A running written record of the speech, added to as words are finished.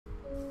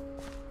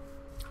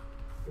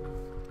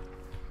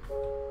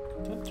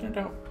turned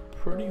out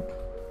pretty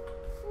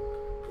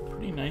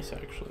nice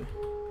actually.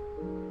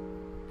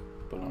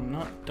 But I'm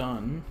not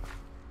done.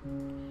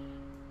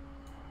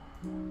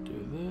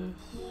 Do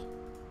this.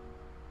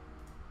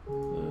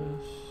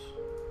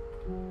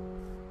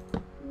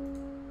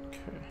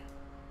 Okay.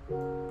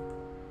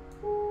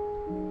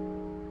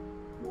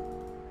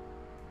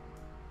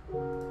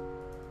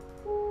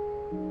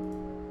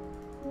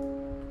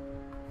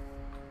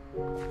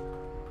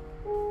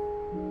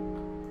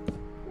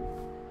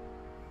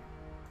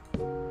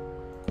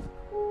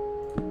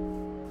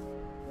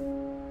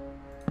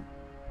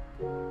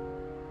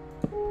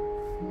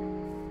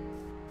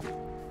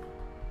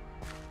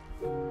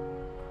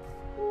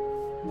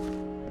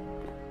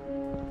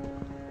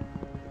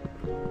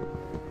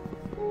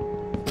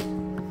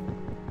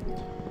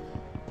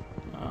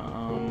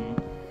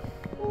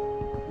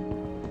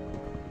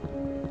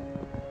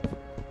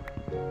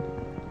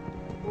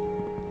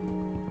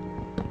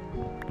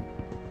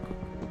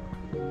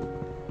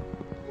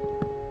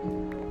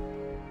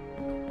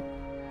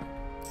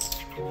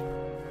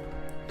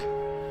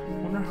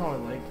 How I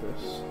like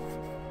this,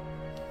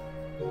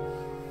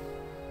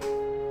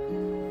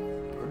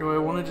 or do I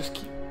want to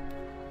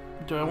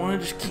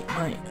just keep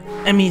my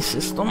ME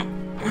system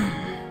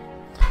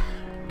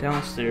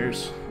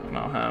downstairs, and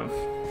I'll have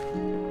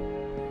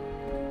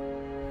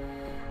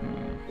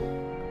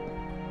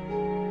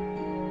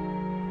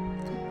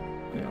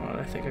you know what,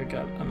 I think I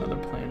got another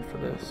plan for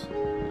this.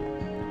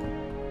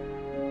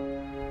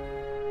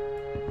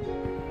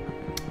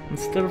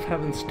 Instead of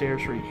having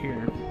stairs right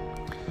here,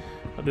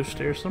 I'll do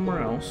stairs somewhere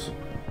else.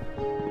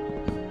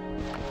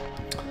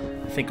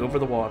 I think over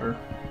the water.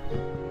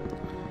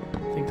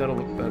 I think that'll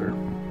look better.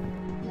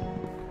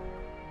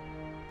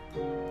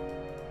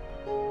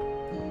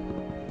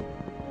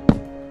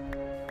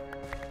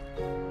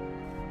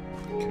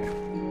 Okay.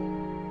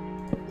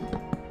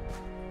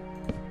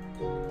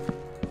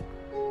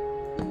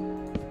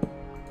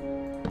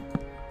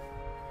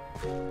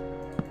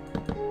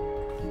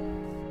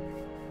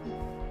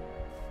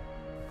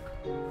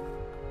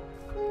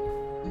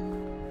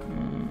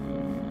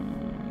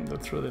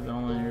 That's really the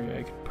only area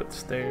I could put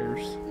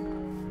stairs.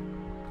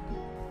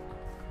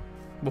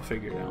 We'll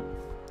figure it out.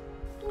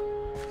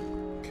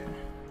 Okay.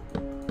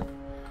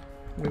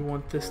 We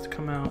want this to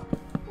come out.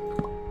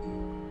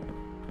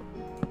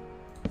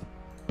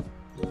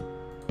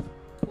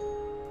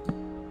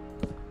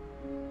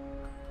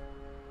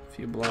 A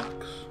few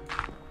blocks.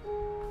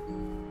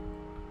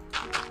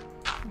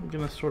 I'm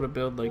gonna sort of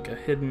build like a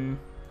hidden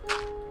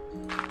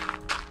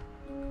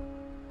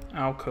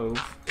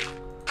alcove.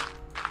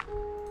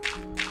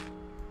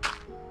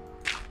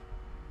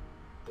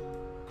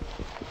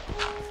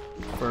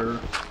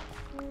 For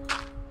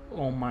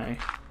all my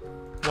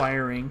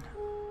wiring.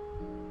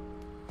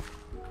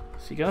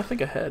 So you gotta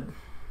think ahead.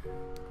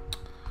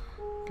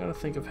 Gotta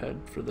think ahead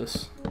for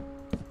this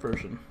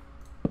version.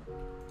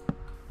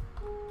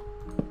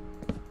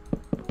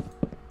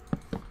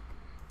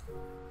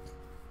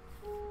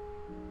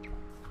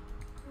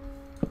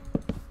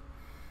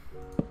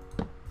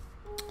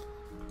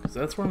 Because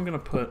that's where I'm gonna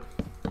put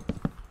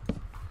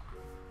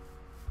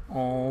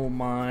all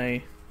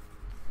my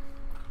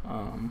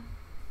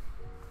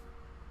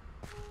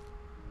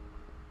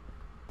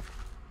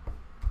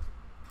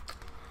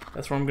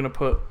that's where I'm gonna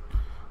put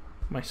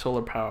my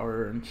solar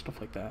power and stuff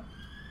like that.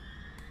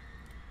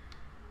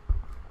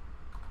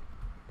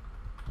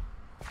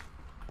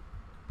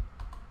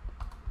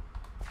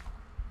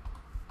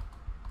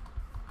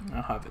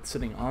 I'll have it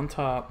sitting on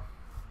top.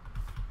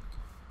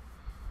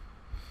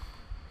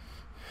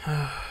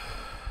 And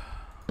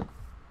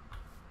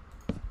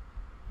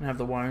have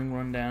the wiring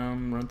run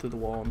down, run through the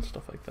wall and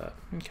stuff like that.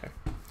 Okay,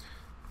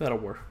 that'll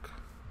work.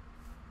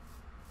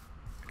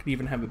 Could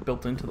even have it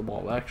built into the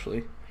wall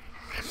actually.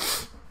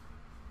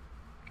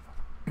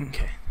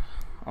 Okay,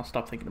 I'll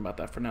stop thinking about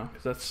that for now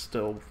because that's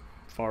still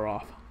far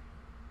off.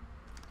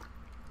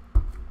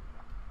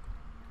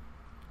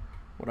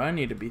 What I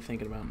need to be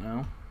thinking about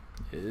now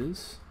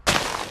is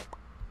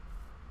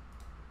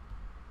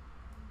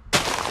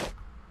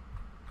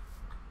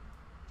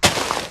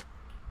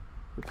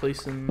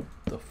replacing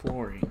the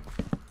flooring.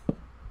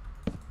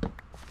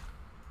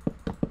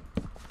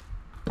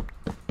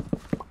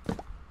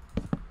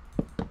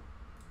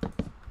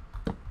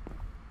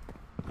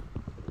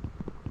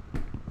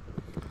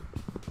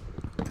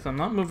 Because I'm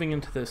not moving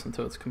into this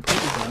until it's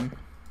completely done.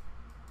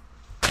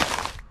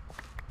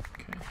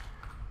 Okay.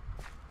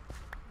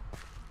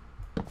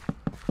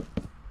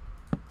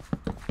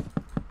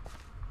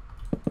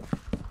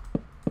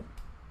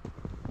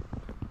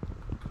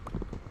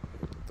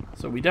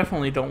 So we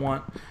definitely don't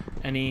want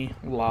any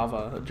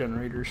lava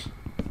generators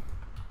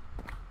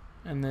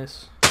in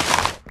this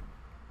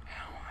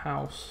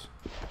house.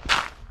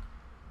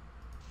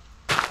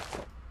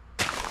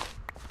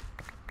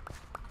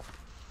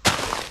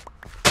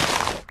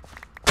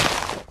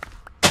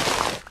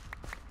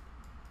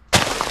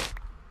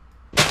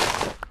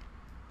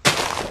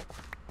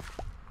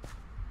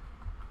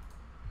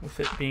 With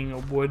it being a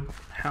wood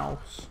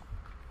house.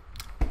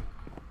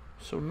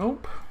 So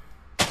nope.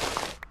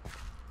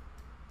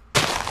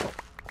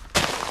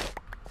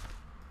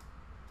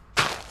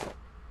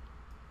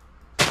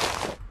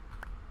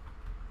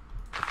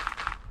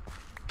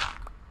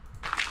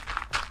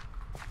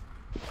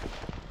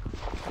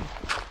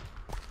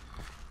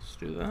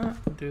 do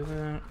that, do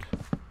that.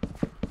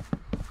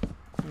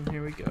 And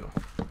here we go.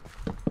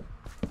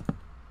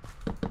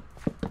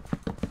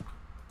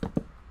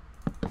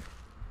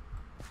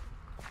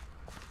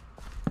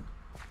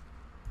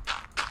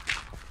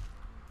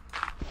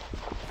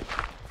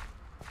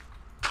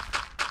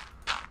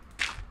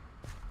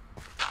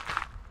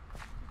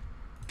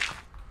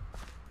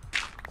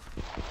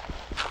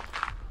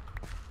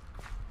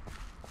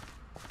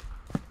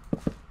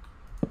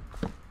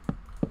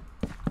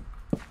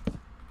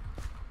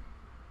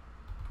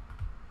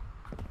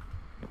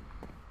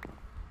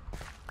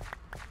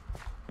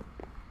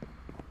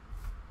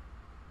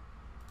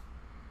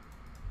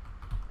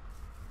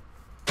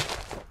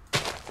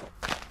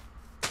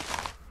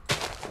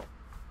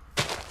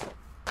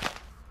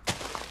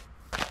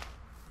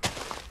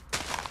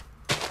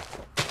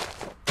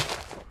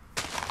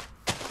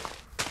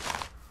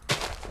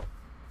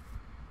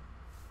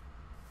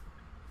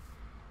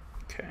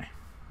 Okay.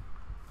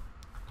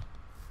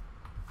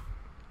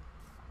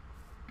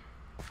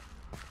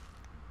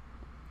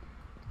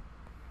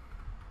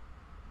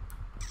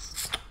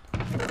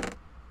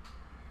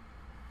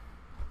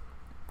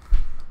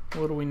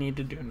 What do we need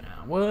to do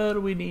now? What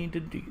do we need to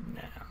do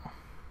now?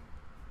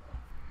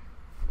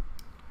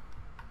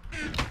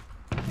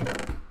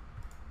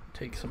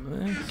 Take some of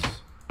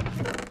this, some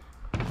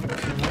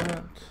of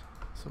that,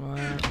 some of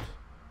that.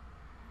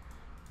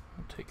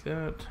 I'll take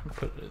that and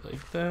put it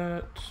like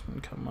that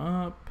and come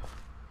up.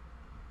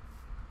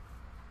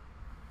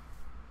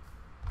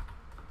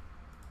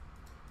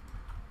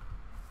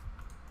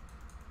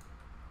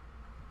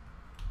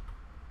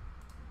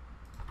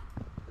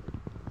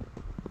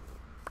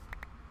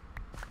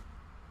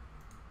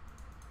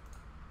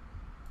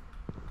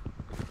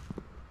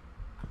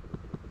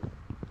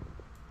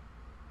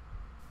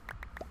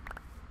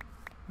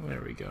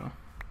 There we go.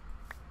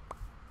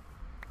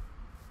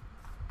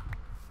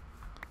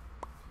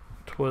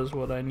 Was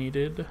what I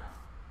needed.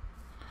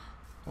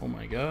 Oh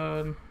my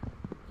god.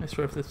 I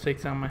swear if this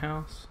takes down my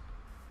house.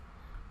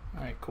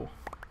 Alright, cool.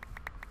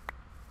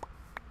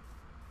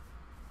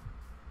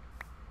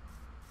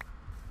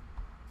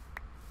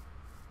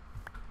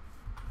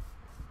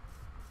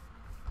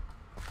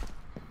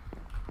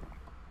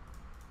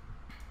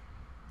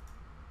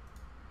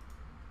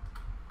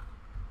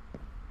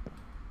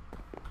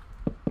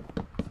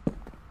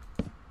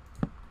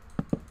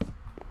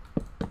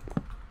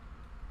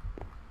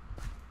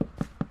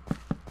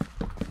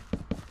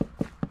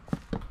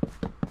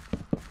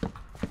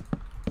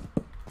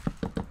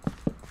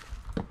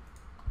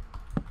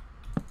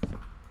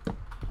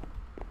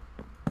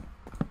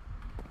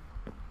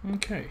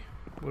 Okay,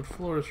 wood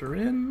floors are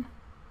in.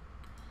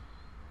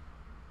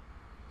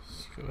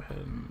 Let's go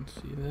ahead and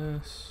see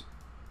this.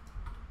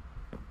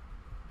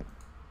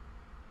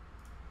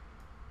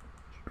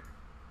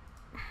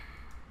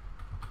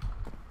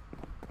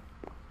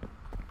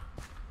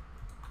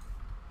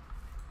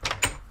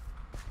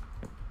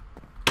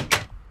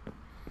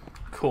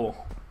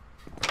 Cool.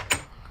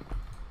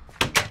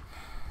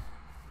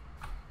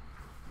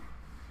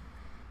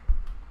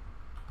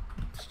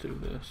 Let's do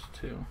this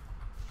too.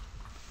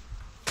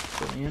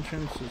 So the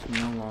entrance is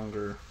no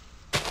longer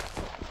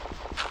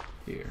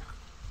here,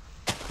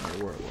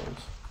 or where it was.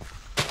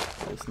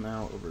 It's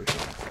now over here.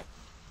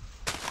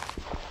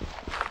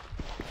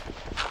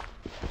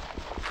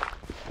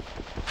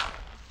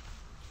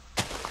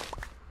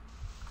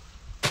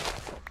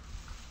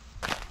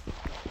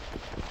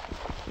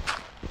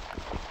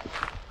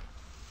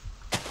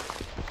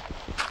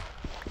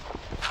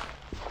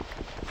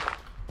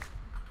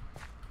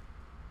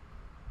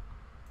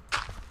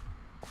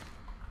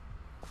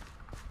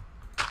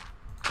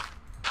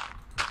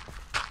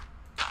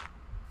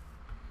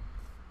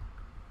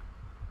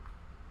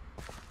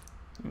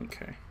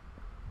 Okay.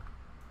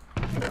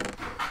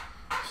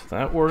 So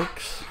that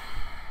works.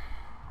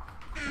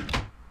 Two,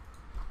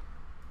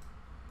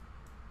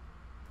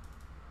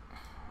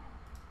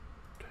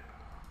 3,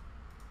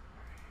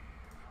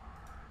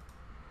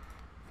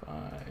 4,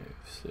 5,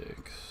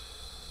 6,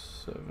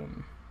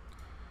 7,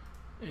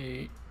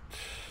 8,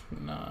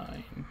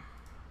 9,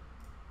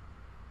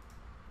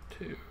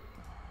 2,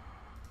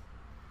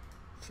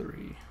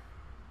 3,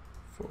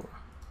 4.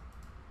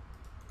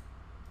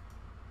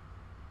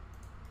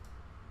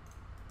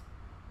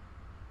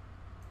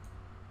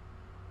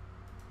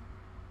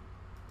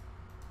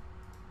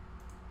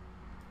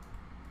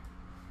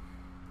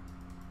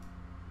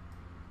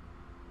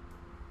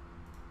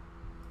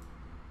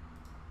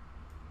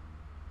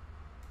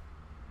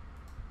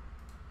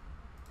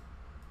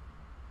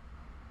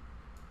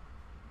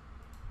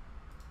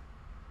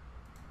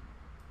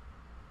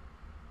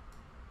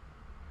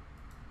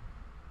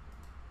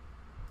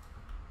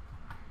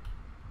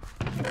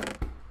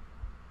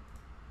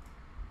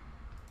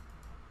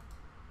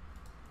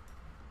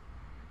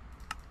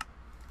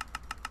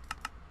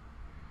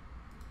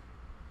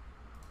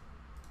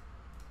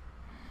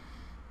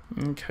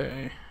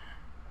 Okay.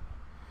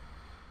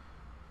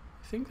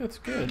 I think that's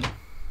good.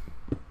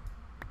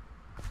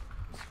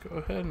 Let's go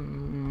ahead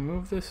and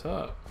move this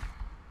up.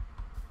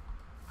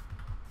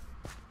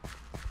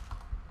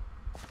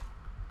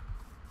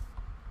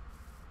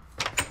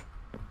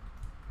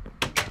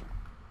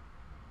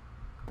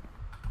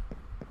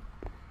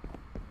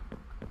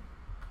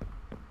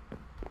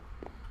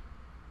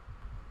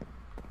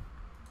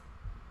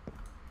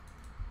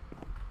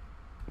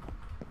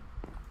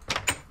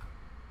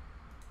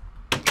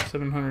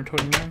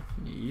 729?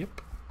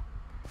 Yep.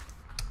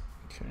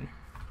 Okay.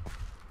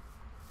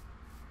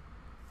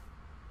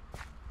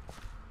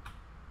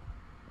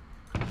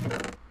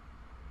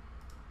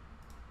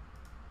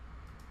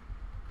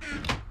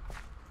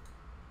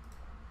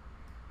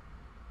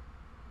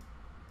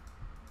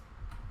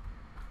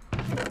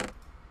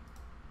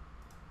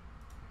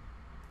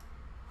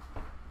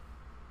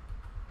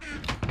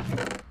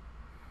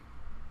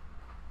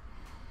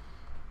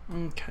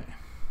 Okay.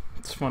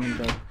 It's funny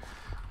that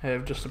I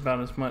have just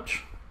about as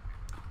much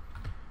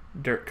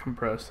dirt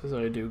compressed as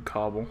I do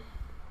cobble.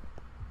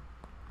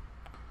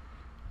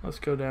 Let's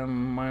go down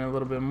and mine a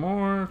little bit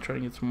more, try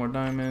to get some more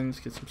diamonds,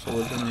 get some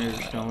solar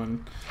generators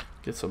going,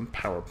 get some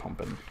power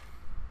pumping.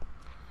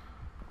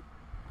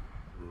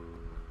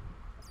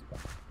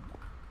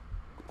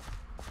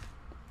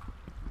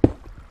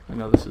 I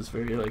know this is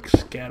very like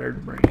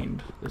scattered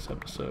brained, this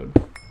episode.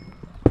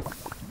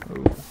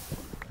 Ooh.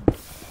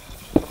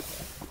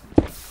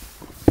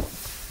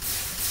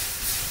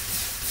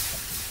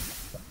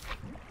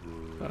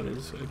 That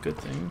is a good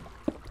thing.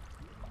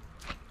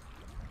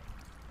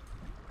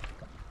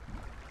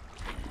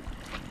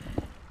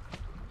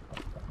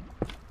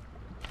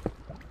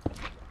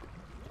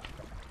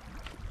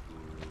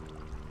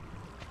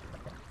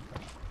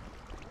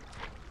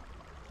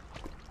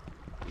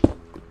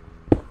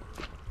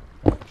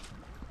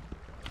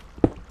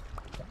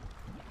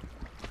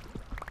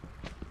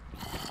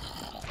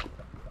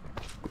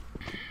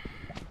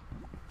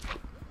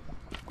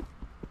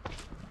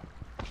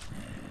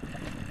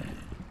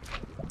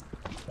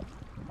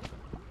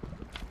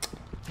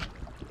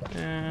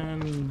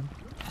 And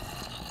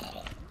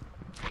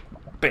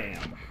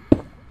bam.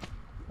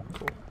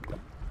 Cool.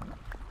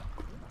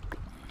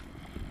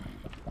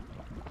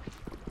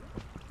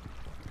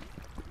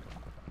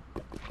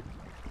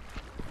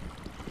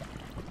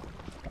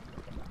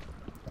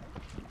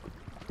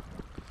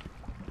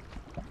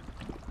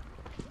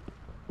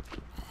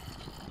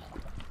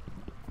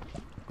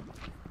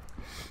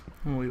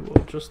 And we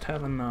will just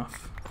have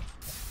enough.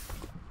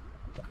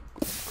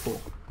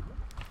 Cool.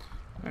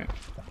 Alright.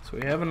 So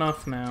we have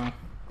enough now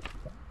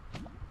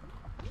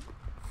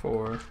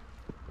for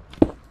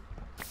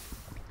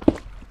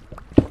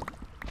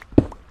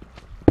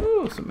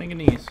some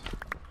manganese.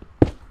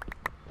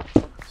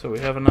 So we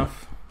have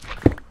enough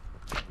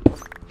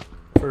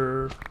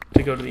to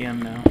go to the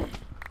end now,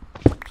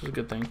 which is a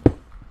good thing.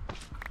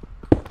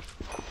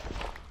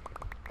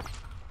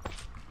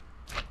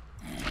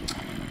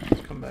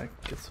 Let's come back,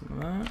 get some of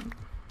that.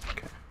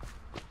 Okay.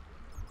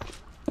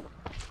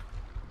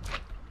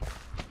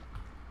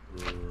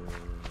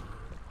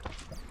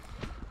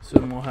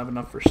 Soon we'll have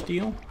enough for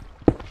steel.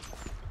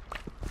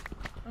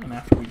 And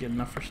after we get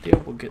enough for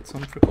steel, we'll get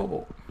some for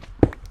cobalt.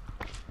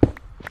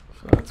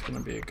 So that's going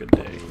to be a good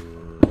day.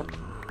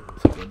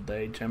 It's a good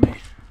day, Jimmy.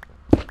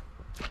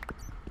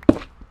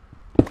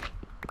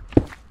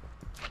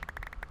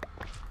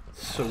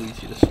 It's so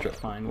easy to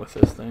strip mine with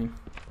this thing.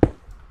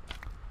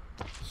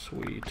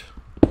 Sweet.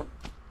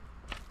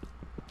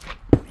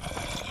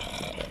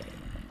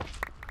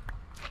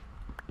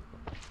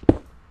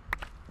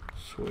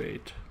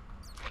 Sweet.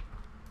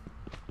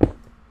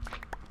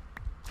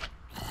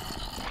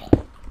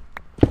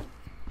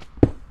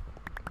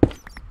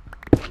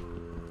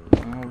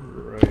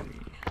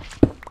 Alrighty.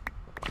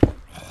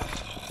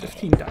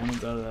 15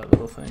 diamonds out of that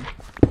little thing.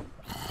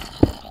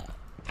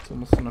 It's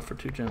almost enough for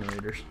 2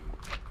 generators.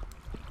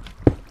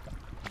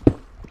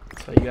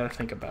 That's how you gotta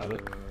think about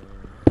it.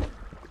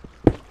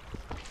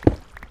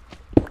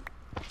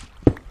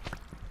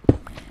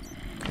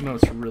 I know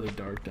it's really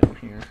dark down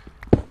here.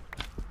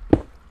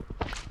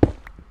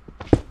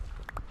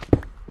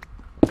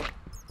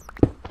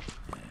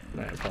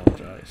 I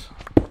apologize.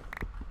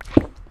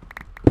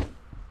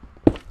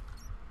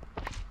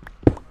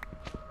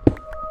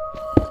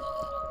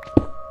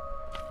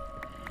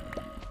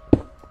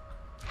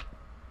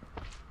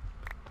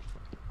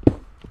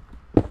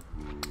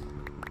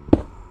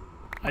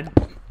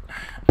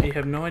 I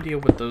have no idea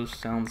what those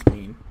sounds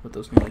mean, what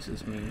those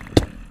noises mean.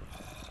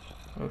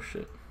 Oh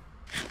shit.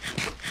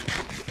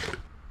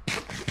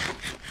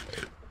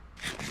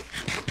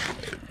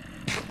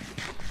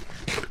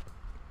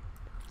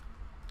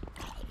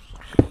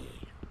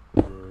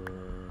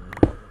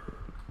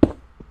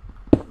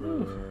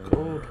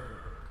 Cold.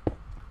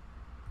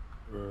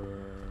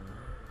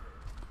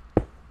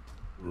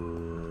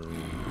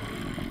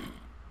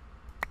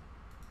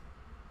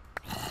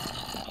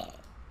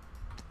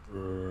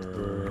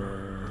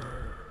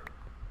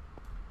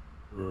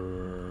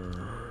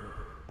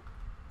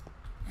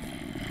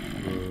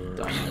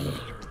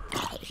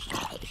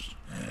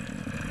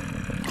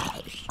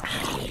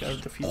 Gotta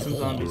defeat some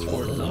zombies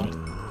for it though.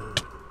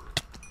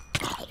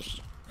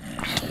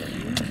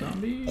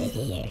 Zombie. Oh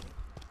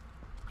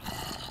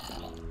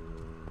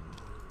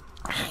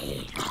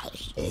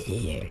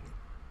shit.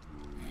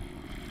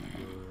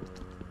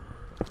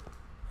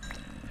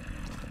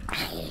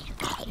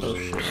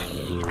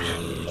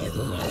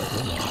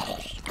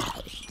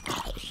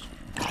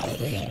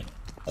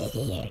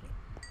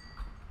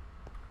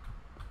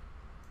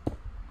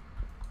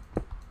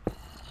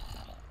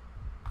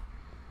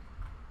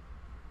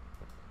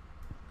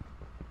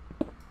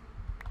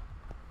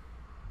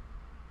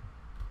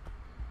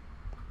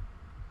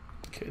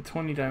 Okay,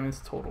 20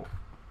 diamonds total.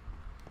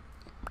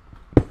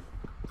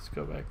 Let's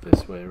go back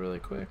this way really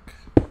quick.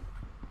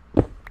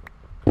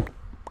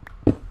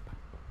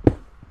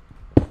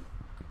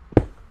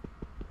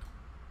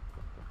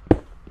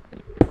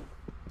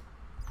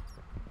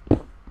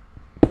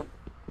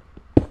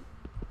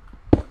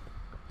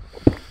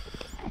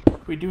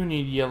 We do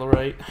need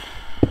yellowite,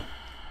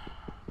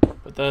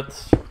 but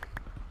that's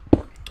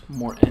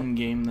more end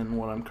game than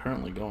what I'm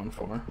currently going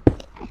for.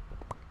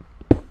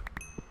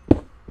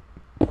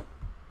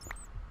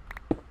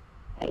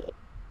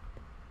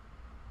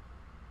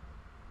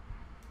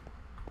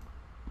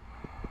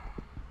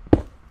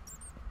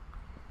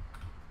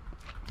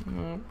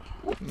 Nope,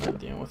 I'm not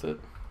dealing with it.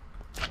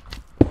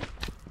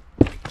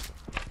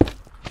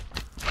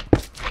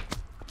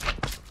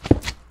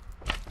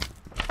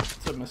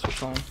 What's up, Mr.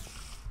 Slime?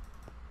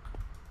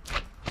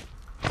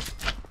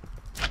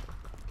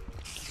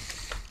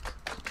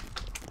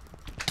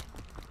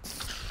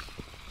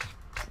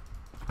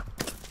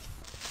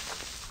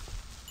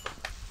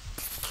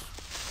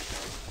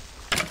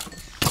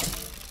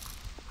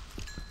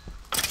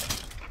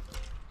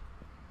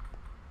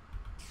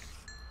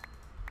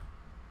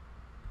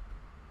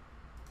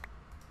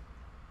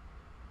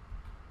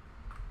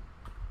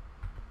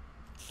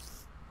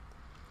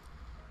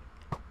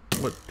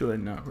 What do I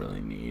not really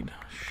need?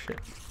 Shit.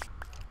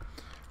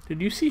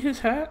 Did you see his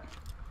hat?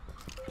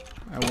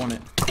 I want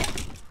it.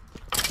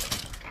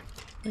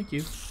 Thank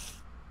you.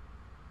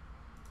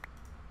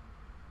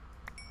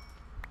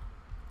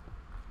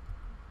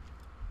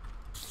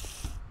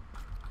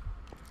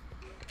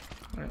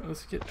 Alright,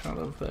 let's get out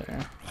of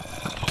there.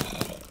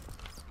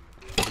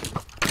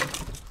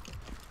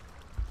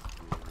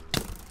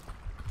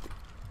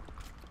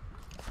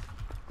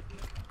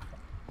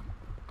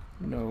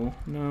 No,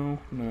 no,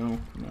 no,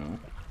 no.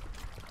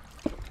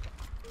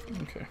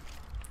 Okay.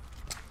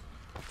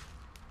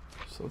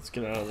 So let's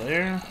get out of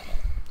there.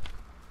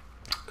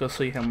 Go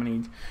see how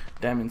many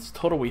diamonds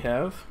total we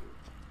have.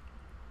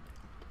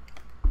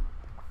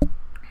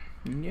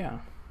 And yeah.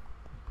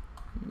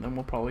 And then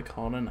we'll probably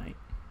call it a night.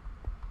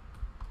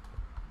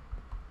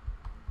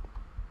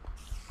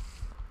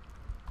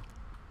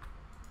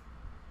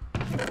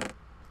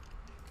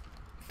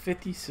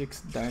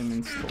 $56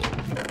 diamonds total.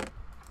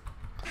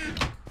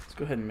 Let's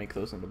go ahead and make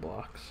those into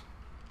blocks.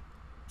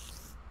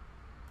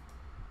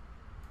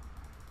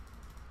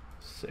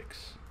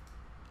 6.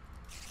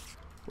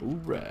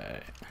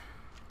 Alright.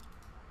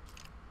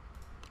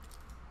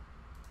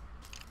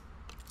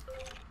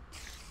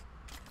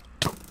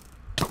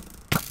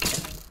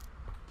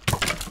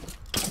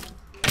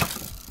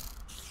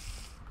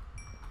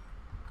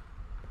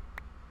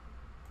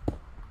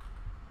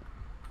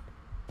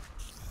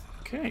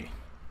 Okay.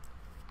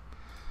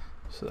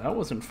 So that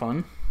wasn't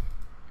fun.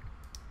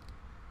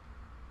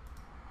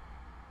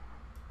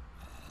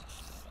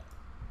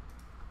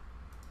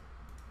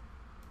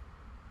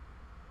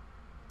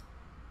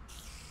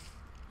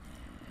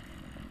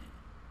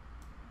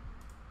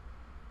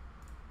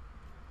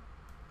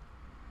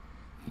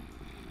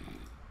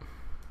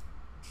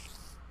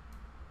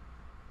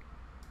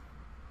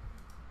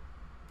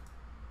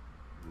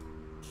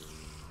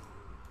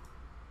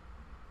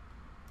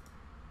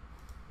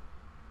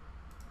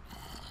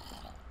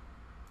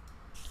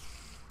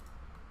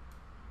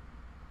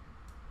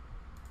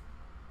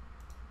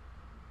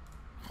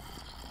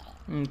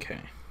 Okay.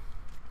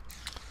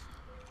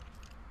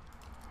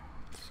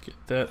 Let's get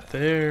that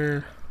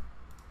there.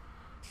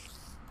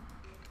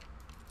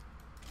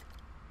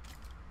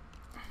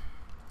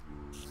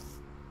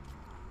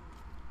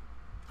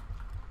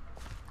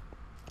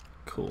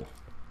 Cool.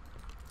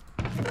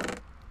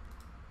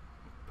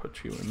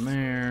 Put you in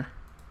there.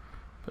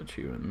 Put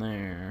you in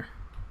there.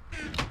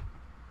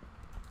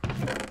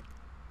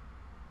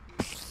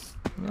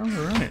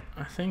 Alright,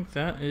 I think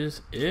that is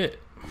it.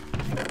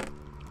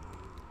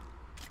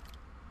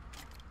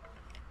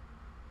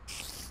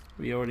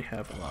 We already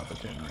have a lava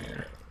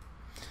generator.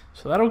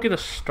 So that'll get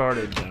us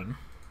started then.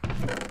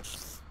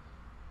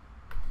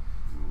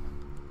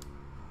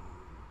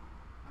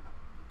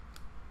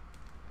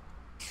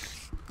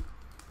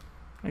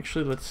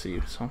 Actually, let's see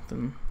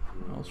something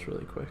else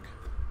really quick.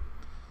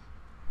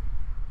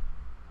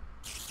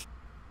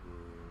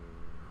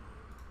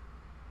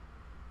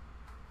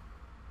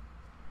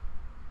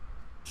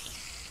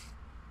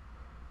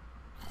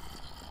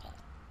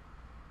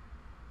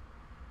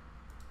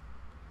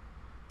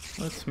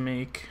 Let's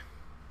make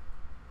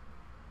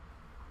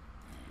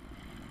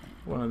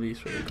one of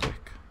these really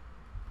quick.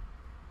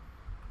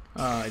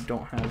 I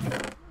don't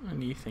have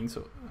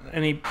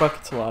any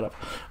buckets to load up.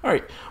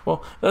 Alright,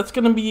 well, that's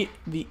going to be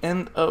the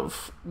end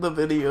of the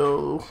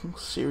video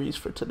series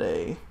for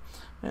today.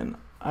 And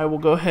I will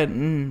go ahead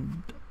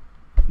and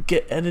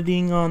get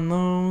editing on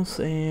those,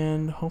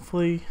 and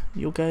hopefully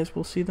you guys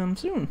will see them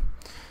soon.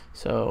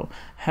 So,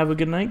 have a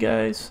good night,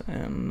 guys,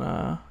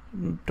 and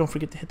don't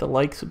forget to hit the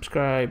like,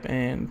 subscribe,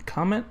 and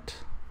comment.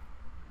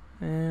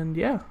 And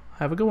yeah,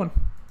 have a good one.